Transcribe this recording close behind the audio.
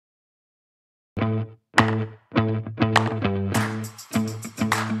Welcome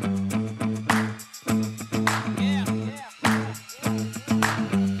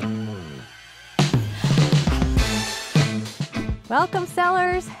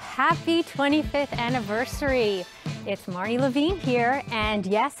sellers, happy 25th anniversary. It's Marnie Levine here, and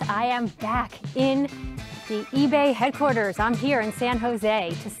yes, I am back in the eBay headquarters. I'm here in San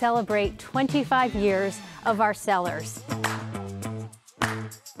Jose to celebrate 25 years of our sellers.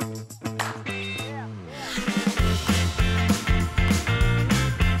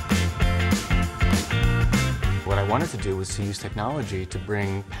 What I wanted to do was to use technology to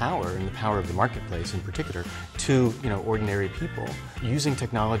bring power, and the power of the marketplace in particular, to ordinary people. Using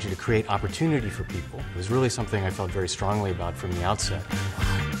technology to create opportunity for people was really something I felt very strongly about from the outset.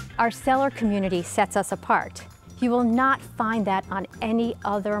 Our seller community sets us apart. You will not find that on any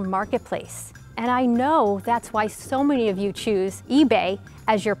other marketplace. And I know that's why so many of you choose eBay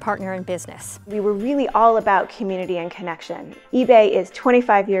as your partner in business. We were really all about community and connection. eBay is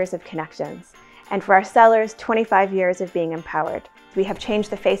 25 years of connections. And for our sellers, 25 years of being empowered. We have changed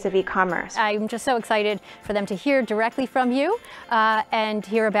the face of e-commerce. I'm just so excited for them to hear directly from you and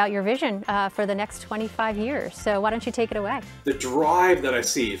hear about your vision for the next 25 years. So why don't you take it away? The drive that I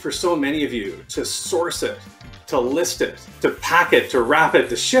see for so many of you to source it, to list it, to pack it, to wrap it,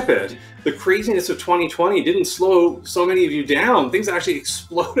 to ship it. The craziness of 2020 didn't slow so many of you down. Things actually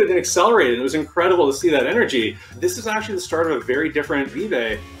exploded and accelerated. It was incredible to see that energy. This is actually the start of a very different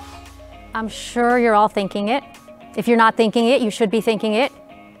eBay. I'm sure you're all thinking it. If you're not thinking it, you should be thinking it.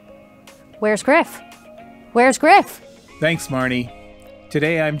 Where's Griff? Where's Griff? Thanks, Marnie.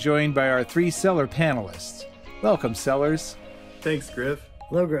 Today I'm joined by our 3 seller panelists. Welcome, sellers. Thanks, Griff.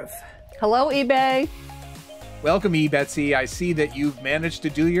 Hello, Griff. Hello, eBay. Welcome, eBetsy. I see that you've managed to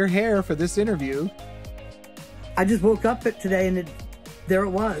do your hair for this interview. I just woke up today and there it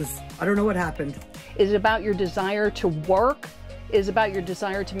was. I don't know what happened. Is it about your desire to work? Is about your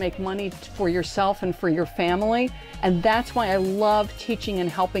desire to make money for yourself and for your family. And that's why I love teaching and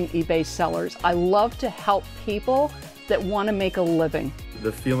helping eBay sellers. I love to help people that want to make a living.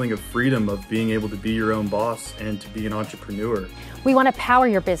 The feeling of freedom of being able to be your own boss and to be an entrepreneur. We want to power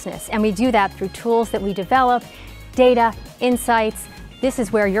your business, and we do that through tools that we develop, data, insights. This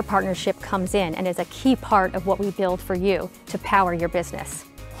is where your partnership comes in and is a key part of what we build for you to power your business.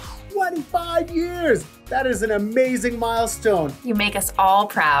 25 years! That is an amazing milestone. You make us all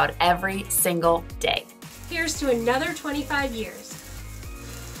proud every single day. Here's to another 25 years.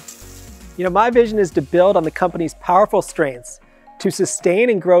 My vision is to build on the company's powerful strengths to sustain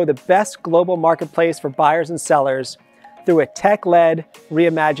and grow the best global marketplace for buyers and sellers through a tech-led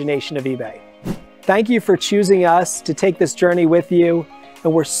reimagination of eBay. Thank you for choosing us to take this journey with you,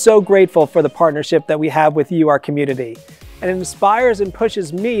 and we're so grateful for the partnership that we have with you, our community. And it inspires and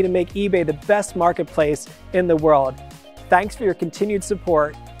pushes me to make eBay the best marketplace in the world. Thanks for your continued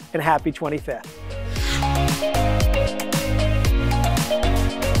support, and happy 25th.